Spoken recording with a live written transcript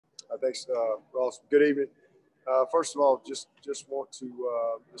Thanks, Ross. Good evening. First of all, just want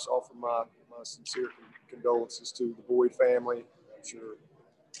to just offer my sincere condolences to the Boyd family. I'm sure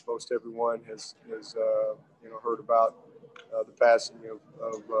most everyone has heard about the passing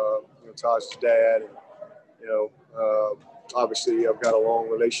of Taj's dad. And, obviously, I've got a long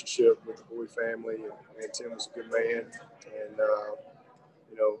relationship with the Boyd family, and Tim was a good man. And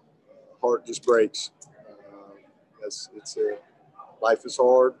heart just breaks. Life is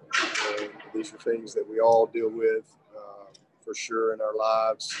hard, and these are things that we all deal with for sure in our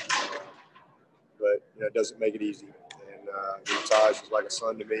lives. But it doesn't make it easy. And Tajh is like a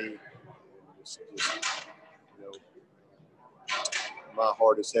son to me. My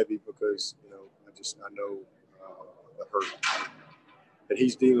heart is heavy because I know the hurt that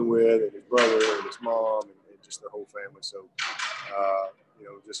he's dealing with, and his brother and his mom, and just their whole family. So,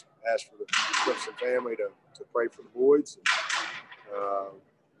 just ask for the Clifton family to pray for the Boyds. And,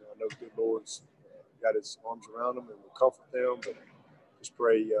 I know the good Lord's got his arms around them and will comfort them, but just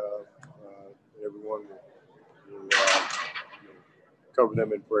pray that everyone will cover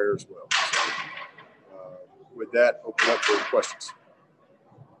them in prayer as well. So, with that, open up for questions.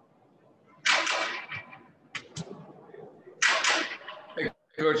 Hey,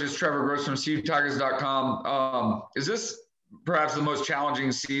 Coach, it's Trevor Gross from CubeTigers.com. Is this perhaps the most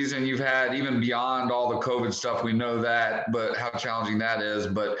challenging season you've had, even beyond all the COVID stuff? We know that, but how challenging that is,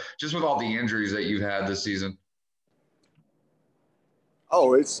 but just with all the injuries that you've had this season?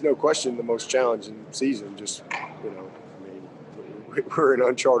 Oh, it's no question the most challenging season. Just, we're in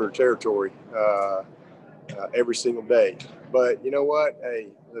uncharted territory every single day. But you know what? Hey,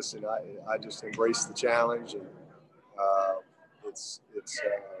 listen, I just embrace the challenge, and it's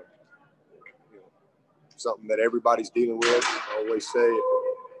something that everybody's dealing with. I always say,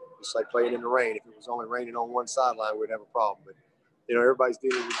 just like playing in the rain. If it was only raining on one sideline, we'd have a problem. But everybody's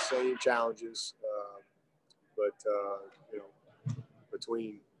dealing with the same challenges.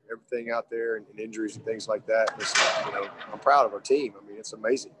 Between everything out there and injuries and things like that, listen, I'm proud of our team. I mean, it's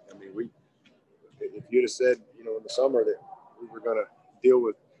amazing. I mean, if you'd have said, in the summer that we were going to we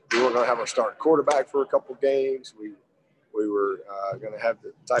weren't going to have our starting quarterback for a couple of games. We were going to have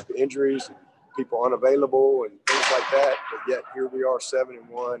the type of injuries and people unavailable and things like that. But yet here we are,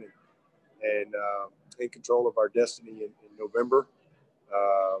 7-1, and in control of our destiny in November.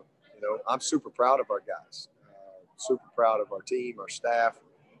 I'm super proud of our guys. Super proud of our team, our staff,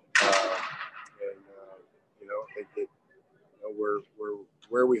 we're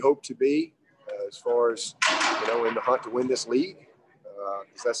where we hope to be as far as in the hunt to win this league,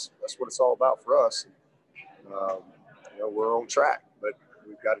 because that's what it's all about for us. And, we're on track, but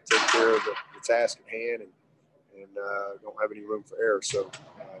we've got to take care of the task at hand and don't have any room for error. So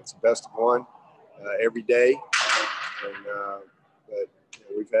it's the best of one every day, and but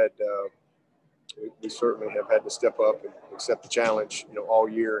we've had. We certainly have had to step up and accept the challenge, all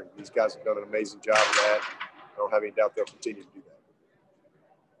year. And these guys have done an amazing job of that. I don't have any doubt they'll continue to do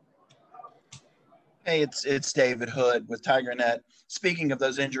that. Hey, it's David Hood with TigerNet. Speaking of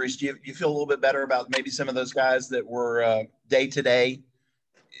those injuries, do you feel a little bit better about maybe some of those guys that were day-to-day,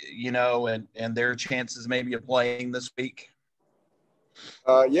 and their chances maybe of playing this week?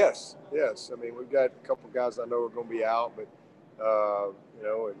 Yes. I mean, we've got a couple of guys I know are going to be out, but,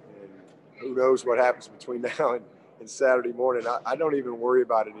 and who knows what happens between now and Saturday morning. I don't even worry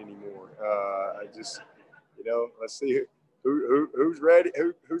about it anymore. I just, let's see who's ready,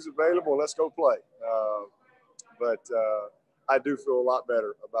 who's available. Let's go play. But I do feel a lot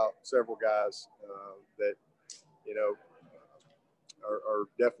better about several guys that, are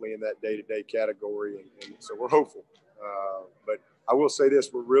definitely in that day-to-day category. And so we're hopeful. But I will say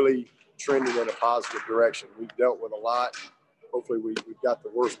this, we're really trending in a positive direction. We've dealt with a lot. Hopefully we've got the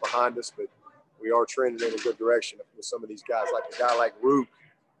worst behind us, but we are trending in a good direction with some of these guys. Like a guy like Rook,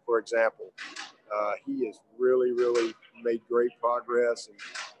 for example, he has really, really made great progress, and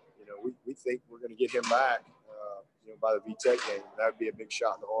we think we're going to get him back, by the VTech game. That would be a big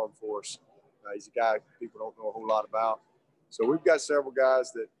shot in the arm for us. He's a guy people don't know a whole lot about. So we've got several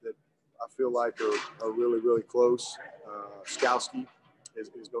guys that I feel like are really, really close. Skowski is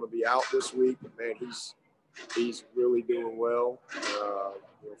going to be out this week, but man, he's really doing well.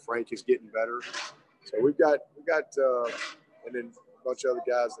 Frank is getting better. So we've got, and then a bunch of other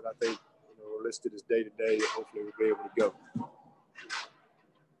guys that I think are listed as day-to-day that hopefully we'll be able to go.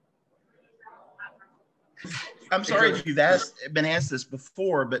 I'm sorry if you've been asked this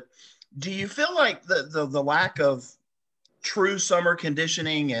before, but do you feel like the lack of true summer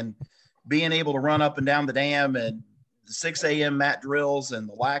conditioning and being able to run up and down the dam and the 6 a.m. mat drills and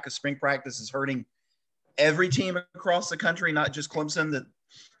the lack of spring practice is hurting every team across the country, not just Clemson, that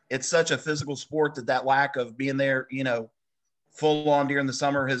it's such a physical sport that lack of being there, full on during the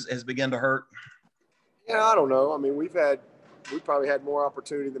summer has begun to hurt? Yeah, I don't know. I mean, we probably had more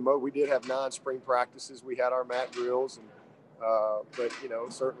opportunity than most. We did have 9 spring practices. We had our mat drills, but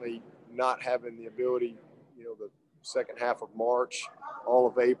certainly not having the ability, the second half of March, all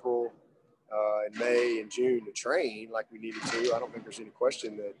of April, and May and June to train like we needed to. I don't think there's any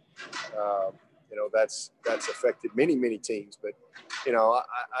question that that's affected many teams. But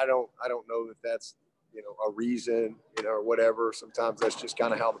I don't know that that's a reason or whatever. Sometimes that's just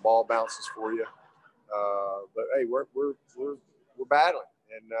kind of how the ball bounces for you. But hey, we're battling,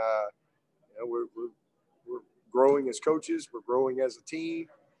 and we're growing as coaches. We're growing as a team.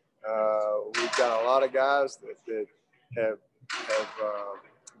 We've got a lot of guys that have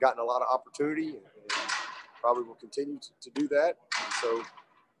gotten a lot of opportunity, and probably will continue to do that. And so,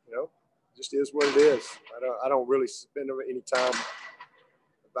 it just is what it is. I don't really spend any time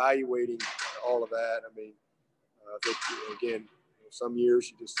evaluating all of that. I mean, I think again, some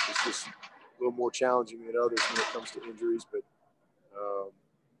years it's just a little more challenging than others when it comes to injuries, but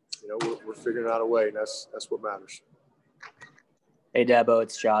we're figuring out a way, and that's what matters. Hey, Dabo,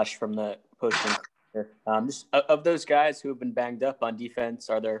 it's Josh from the Posting. Just of those guys who have been banged up on defense,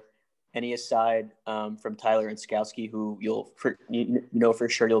 are there any aside from Tyler and Skowski who for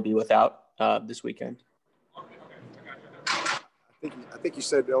sure you'll be without this weekend? I think you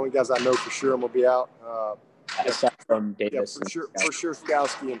said the only guys I know for sure I'm gonna be out. Aside from Davis, for sure,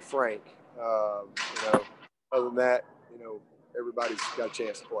 Skowski and Frank. Other than that, everybody's got a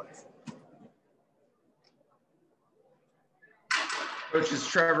chance to play. Coach, it's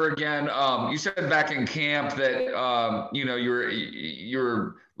Trevor again. You said back in camp that you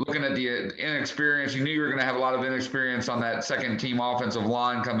were looking at the inexperience. You knew you were going to have a lot of inexperience on that second team offensive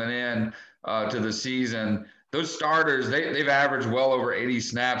line coming in to the season. Those starters, they've averaged well over 80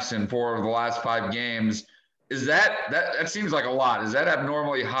 snaps in 4 of the last 5 games. Is that seems like a lot? Is that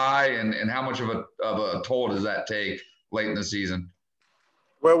abnormally high? And how much of a toll does that take late in the season?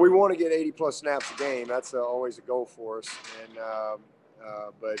 Well, we want to get 80+ snaps a game. That's always a goal for us. And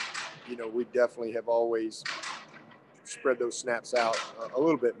but we definitely have always spread those snaps out a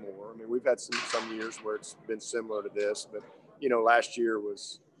little bit more. I mean, we've had some years where it's been similar to this, but last year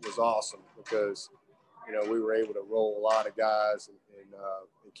was awesome because we were able to roll a lot of guys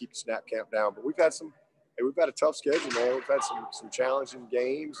and keep the snap count down. But we've had a tough schedule, man. We've had some challenging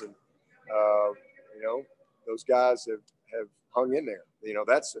games, and those guys have hung in there.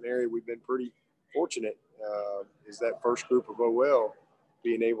 That's an area we've been pretty fortunate, is that first group of OL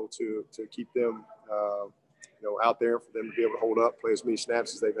being able to keep them out there, for them to be able to hold up, play as many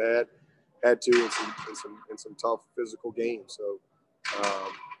snaps as they've had to in some tough physical games. So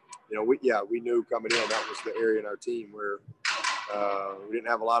we knew coming in that was the area in our team where we didn't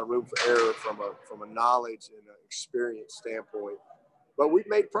have a lot of room for error from a knowledge and an experience standpoint. But we've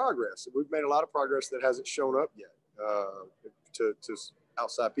made progress. We've made a lot of progress that hasn't shown up yet to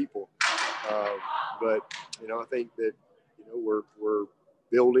outside people. But I think that we're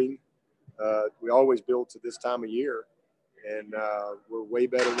building. We always build to this time of year, and we're way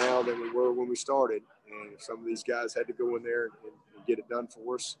better now than we were when we started. And if some of these guys had to go in there and get it done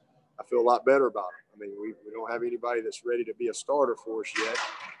for us, I feel a lot better about it. I mean, we don't have anybody that's ready to be a starter for us yet.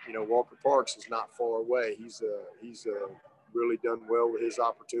 Walker Parks is not far away. He's really done well with his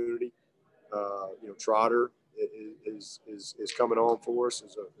opportunity. Trotter is coming on for us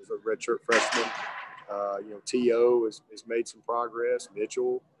as a redshirt freshman. T.O. has made some progress.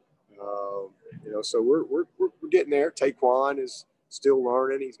 Mitchell. So we're getting there. Taquan is still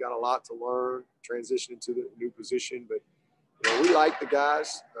learning. He's got a lot to learn, transitioning to the new position. But we like the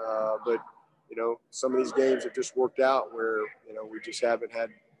guys. But some of these games have just worked out where we just haven't had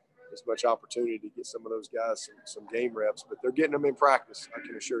as much opportunity to get some of those guys some game reps. But they're getting them in practice, I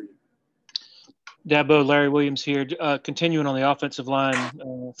can assure you. Dabo, Larry Williams here. Continuing on the offensive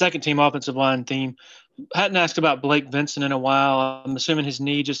line, second team offensive line theme. Hadn't asked about Blake Vinson in a while. I'm assuming his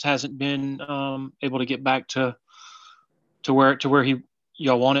knee just hasn't been able to get back to where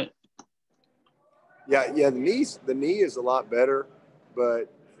y'all want it. Yeah. The knee is a lot better,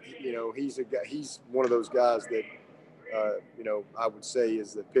 but he's one of those guys that I would say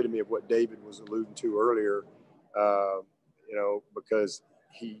is the epitome of what David was alluding to earlier. Because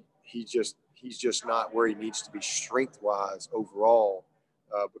he's just not where he needs to be strength-wise overall,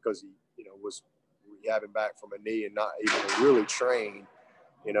 because he was rehabbing back from a knee and not able to really train,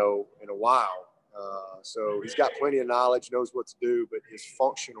 in a while. So he's got plenty of knowledge, knows what to do, but his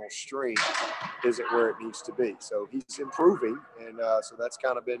functional strength isn't where it needs to be. So he's improving, and so that's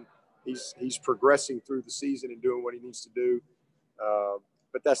kind of been he's progressing through the season and doing what he needs to do.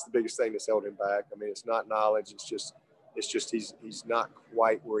 but that's the biggest thing that's held him back. I mean, it's not knowledge. It's just he's not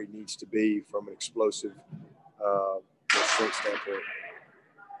quite where he needs to be from an explosive strength standpoint.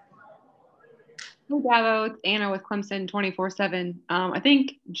 Hey, Dabo, it's Anna with Clemson 24/7. I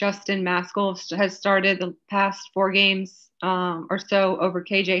think Justin Mascoll has started the past 4 games or so over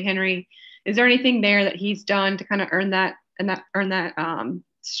KJ Henry. Is there anything there that he's done to kind of earn that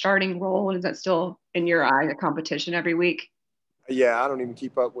starting role? And is that still, in your eye, a competition every week? Yeah, I don't even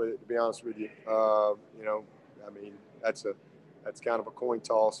keep up with it, to be honest with you. You know, I mean, that's kind of a coin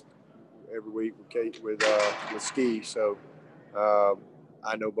toss every week with Ski. So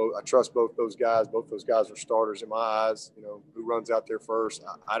I know both. I trust both those guys. Both those guys are starters in my eyes. You know, who runs out there first,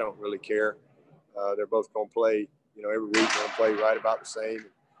 I don't really care. They're both going to play. You know, every week they're going to play right about the same.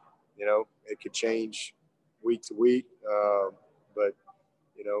 You know, it could change week to week, but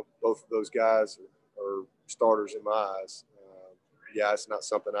you know, both of those guys are starters in my eyes. Yeah, it's not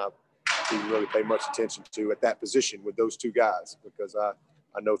something I didn't really pay much attention to at that position with those 2 guys, because I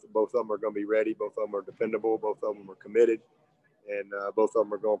know that both of them are going to be ready. Both of them are dependable. Both of them are committed, and both of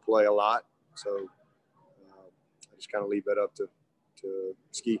them are going to play a lot. So I just kind of leave that up to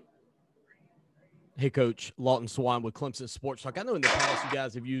Ski. Hey, Coach, Lawton Swan with Clemson Sports Talk. I know in the past you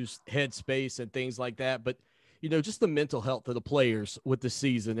guys have used Headspace and things like that, but, you know, just the mental health of the players with the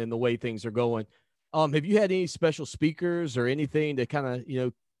season and the way things are going. Have you had any special speakers or anything to kind of, you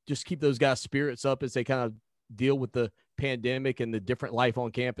know, just keep those guys' spirits up as they kind of deal with the pandemic and the different life on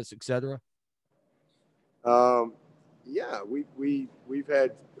campus, et cetera? Yeah, we've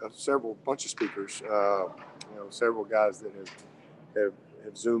had several bunch of speakers, you know, several guys that have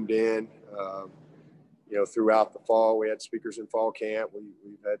zoomed in, you know, throughout the fall. We had speakers in fall camp.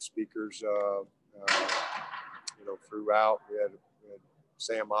 We've had speakers, you know, throughout. We had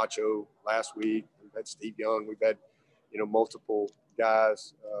Sam Macho last week. We've had Steve Young. We've had, you know, multiple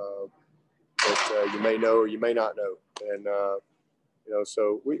guys that you may know or you may not know. And, you know,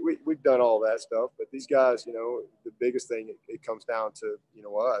 so we've done all that stuff. But these guys, you know, the biggest thing, it comes down to, you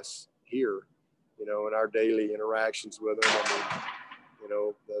know, us here, you know, in our daily interactions with them. I mean, you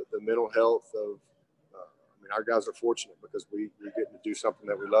know, the mental health of, I mean, our guys are fortunate because we get to do something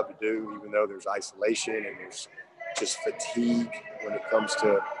that we love to do, even though there's isolation and there's just fatigue when it comes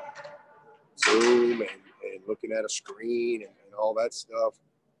to Zoom and looking at a screen and all that stuff.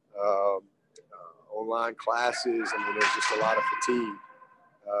 Online classes, I mean, there's just a lot of fatigue.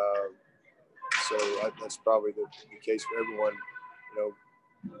 So that's probably the case for everyone, you know,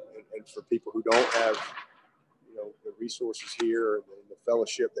 and for people who don't have, you know, the resources here and the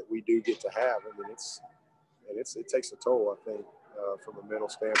fellowship that we do get to have. I mean, it takes a toll, I think, from a mental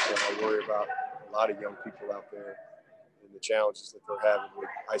standpoint. I worry about a lot of young people out there and the challenges that they're having with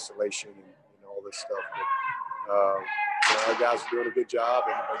isolation and all this stuff. But, you know, our guys are doing a good job.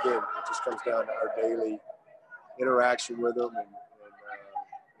 And again, it just comes down to our daily interaction with them and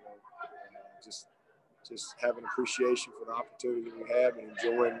you know, just having appreciation for the opportunity we have and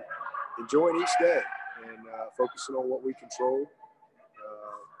enjoying each day and focusing on what we control,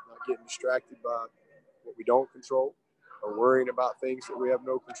 not getting distracted by what we don't control or worrying about things that we have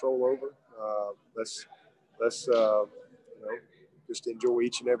no control over. Let's you know, just enjoy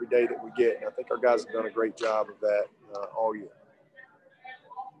each and every day that we get. And I think our guys have done a great job of that all year.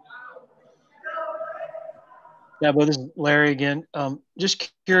 Yeah, but this is Larry again.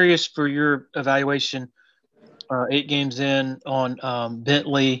 Just curious for your evaluation, 8 games in on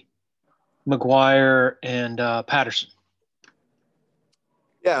Bentley, Maguire, and Patterson.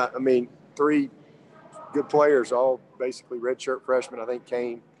 Yeah, I mean, 3 good players, all basically redshirt freshmen. I think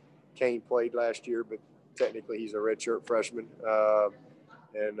Kane played last year, but technically he's a redshirt freshman.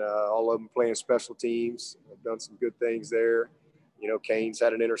 And all of them playing special teams. I've done some good things there. You know, Kane's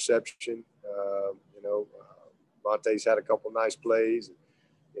had an interception. You know, Monte's had a couple of nice plays.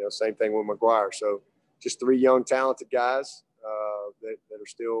 You know, same thing with Maguire. So just 3 young, talented guys that are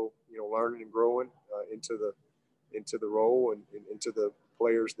still, you know, learning and growing into the role and into the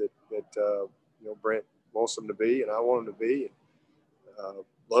players that you know, Brent wants them to be and I want them to be.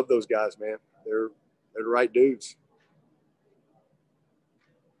 Love those guys, man. They're the right dudes.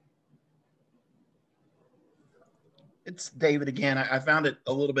 It's David again. I found it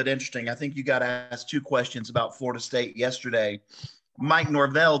a little bit interesting. I think you got asked 2 questions about Florida State yesterday. Mike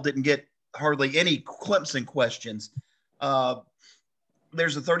Norvell didn't get hardly any Clemson questions.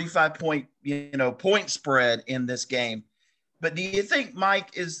 There's a 35-point, point spread in this game. But do you think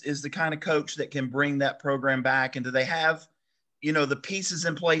Mike is the kind of coach that can bring that program back? And do they have, the pieces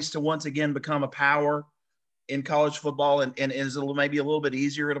in place to once again become a power in college football? And is it maybe a little bit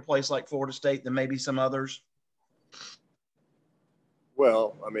easier at a place like Florida State than maybe some others?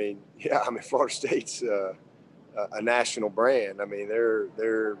 Well, I mean, yeah, I mean, Florida State's a national brand. I mean,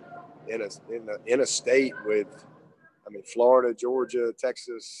 they're in a state with, I mean, Florida, Georgia,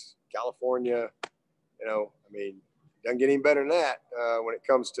 Texas, California. You know, I mean, doesn't get any better than that when it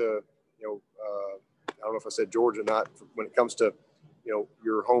comes to, you know, I don't know if I said Georgia or not. When it comes to, you know,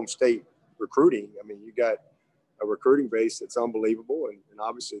 your home state recruiting, I mean, you got a recruiting base that's unbelievable, and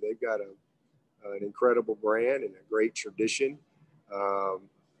obviously they've got an incredible brand and a great tradition.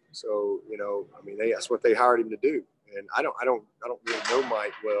 So, you know, I mean, that's what they hired him to do. And I don't really know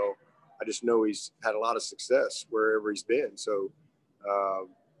Mike well. I just know he's had a lot of success wherever he's been. So,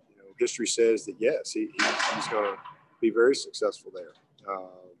 you know, history says that yes, he's going to be very successful there. You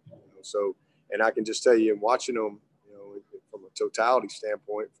know, so, and I can just tell you, in watching them, you know, from a totality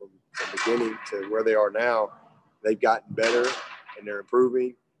standpoint, from beginning to where they are now, they've gotten better and they're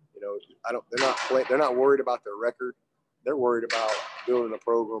improving. You know, they're not worried about their record. They're worried about building a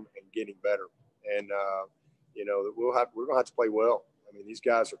program and getting better. And, you know, we're going to have to play well. I mean, these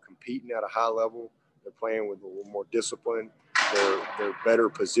guys are competing at a high level. They're playing with a little more discipline. They're better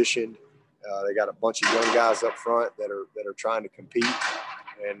positioned. They got a bunch of young guys up front that are trying to compete.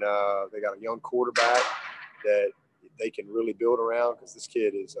 And they got a young quarterback that they can really build around, because this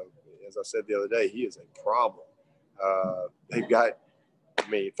kid is, as I said the other day, he is a problem. They've got, I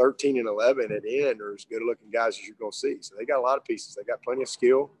mean, 13 and 11 at the end are as good-looking guys as you're going to see. So they got a lot of pieces. They got plenty of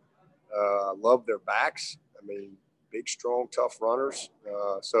skill. I love their backs. I mean, big, strong, tough runners.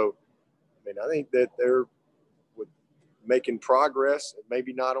 So, I mean, I think that they're making progress.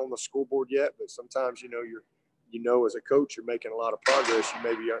 Maybe not on the scoreboard yet, but sometimes, you know, as a coach, you're making a lot of progress. You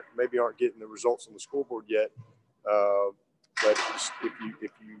maybe aren't getting the results on the scoreboard yet. But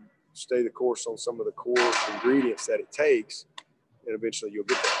if you stay the course on some of the core ingredients that it takes, and eventually you'll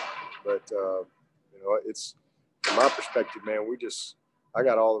get there. But, you know, it's, from my perspective, man, I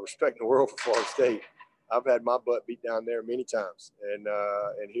got all the respect in the world for Florida State. I've had my butt beat down there many times, and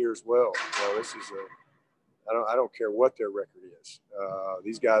here as well. You know, this is I don't care what their record is.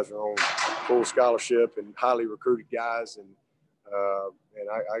 These guys are on full scholarship and highly recruited guys, and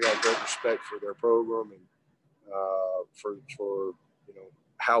I got great respect for their program and for you know,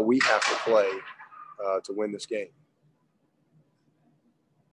 how we have to play to win this game.